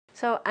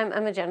So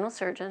I'm a general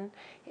surgeon,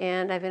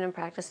 and I've been in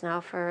practice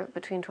now for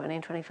between 20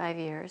 and 25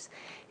 years.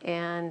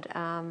 And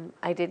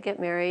I did get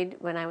married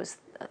when I was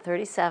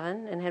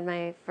 37 and had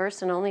my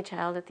first and only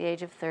child at the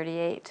age of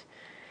 38.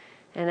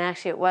 And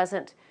actually it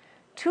wasn't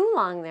too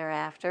long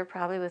thereafter,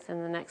 probably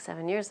within the next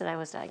 7 years, that I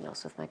was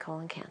diagnosed with my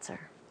colon cancer.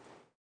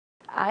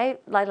 I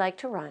like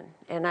to run,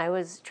 and I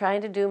was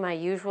trying to do my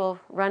usual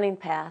running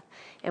path,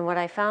 and what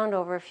I found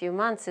over a few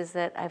months is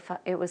that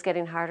it was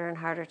getting harder and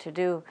harder to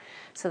do,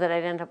 so that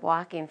I'd end up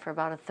walking for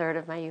about a third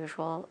of my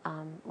usual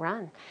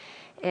run.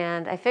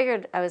 And I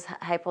figured I was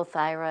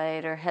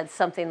hypothyroid or had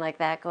something like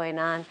that going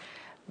on,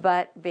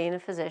 but being a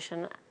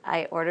physician,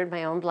 I ordered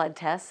my own blood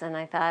tests, and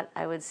I thought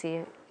I would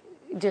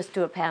just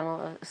do a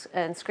panel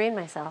and screen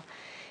myself.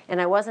 And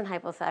I wasn't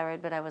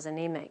hypothyroid, but I was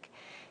anemic.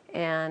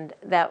 And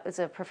that was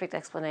a perfect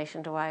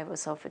explanation to why I was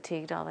so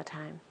fatigued all the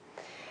time.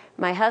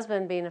 My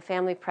husband, being a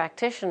family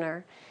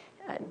practitioner,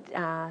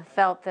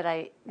 felt that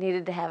I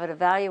needed to have it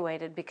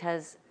evaluated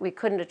because we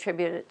couldn't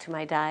attribute it to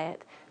my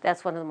diet.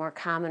 That's one of the more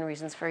common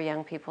reasons for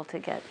young people to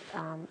get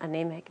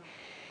anemic.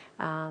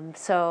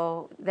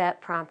 So that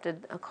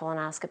prompted a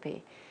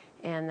colonoscopy,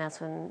 and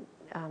that's when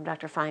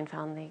Dr. Fine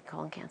found the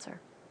colon cancer.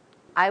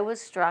 I was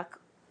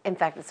struck, in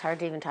fact, it's hard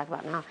to even talk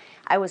about now,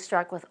 I was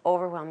struck with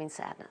overwhelming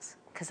sadness,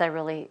 because I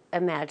really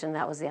imagined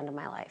that was the end of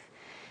my life.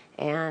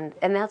 And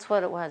that's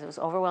what it was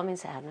overwhelming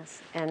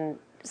sadness and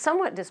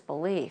somewhat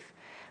disbelief.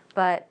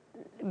 But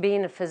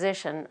being a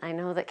physician, I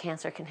know that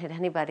cancer can hit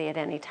anybody at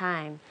any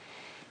time.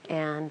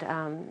 And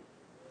I'm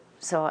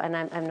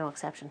no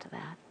exception to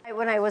that.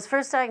 When I was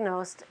first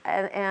diagnosed,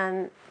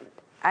 and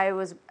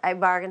I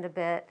bargained a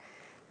bit,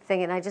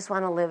 thinking I just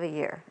want to live a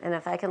year. And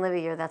if I can live a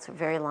year, that's a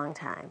very long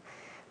time.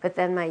 But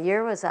then my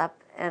year was up,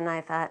 and I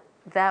thought,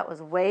 that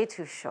was way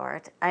too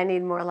short. I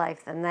need more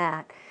life than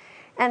that.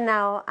 And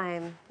now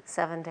I'm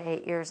 7 to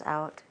 8 years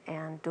out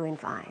and doing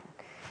fine.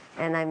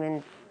 And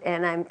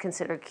I'm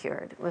considered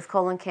cured. With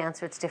colon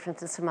cancer, it's different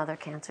than some other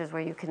cancers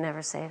where you can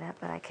never say that,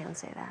 but I can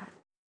say that.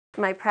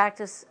 My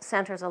practice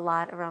centers a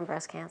lot around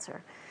breast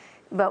cancer.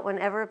 But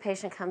whenever a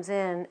patient comes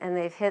in and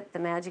they've hit the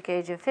magic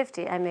age of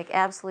 50, I make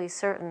absolutely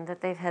certain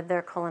that they've had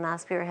their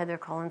colonoscopy or had their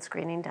colon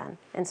screening done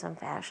in some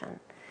fashion.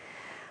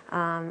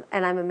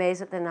 And I'm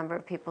amazed at the number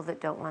of people that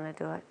don't want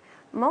to do it.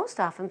 Most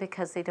often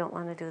because they don't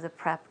want to do the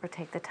prep or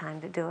take the time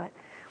to do it,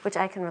 which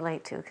I can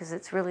relate to because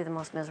it's really the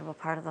most miserable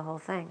part of the whole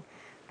thing.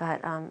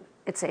 But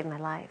it saved my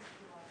life.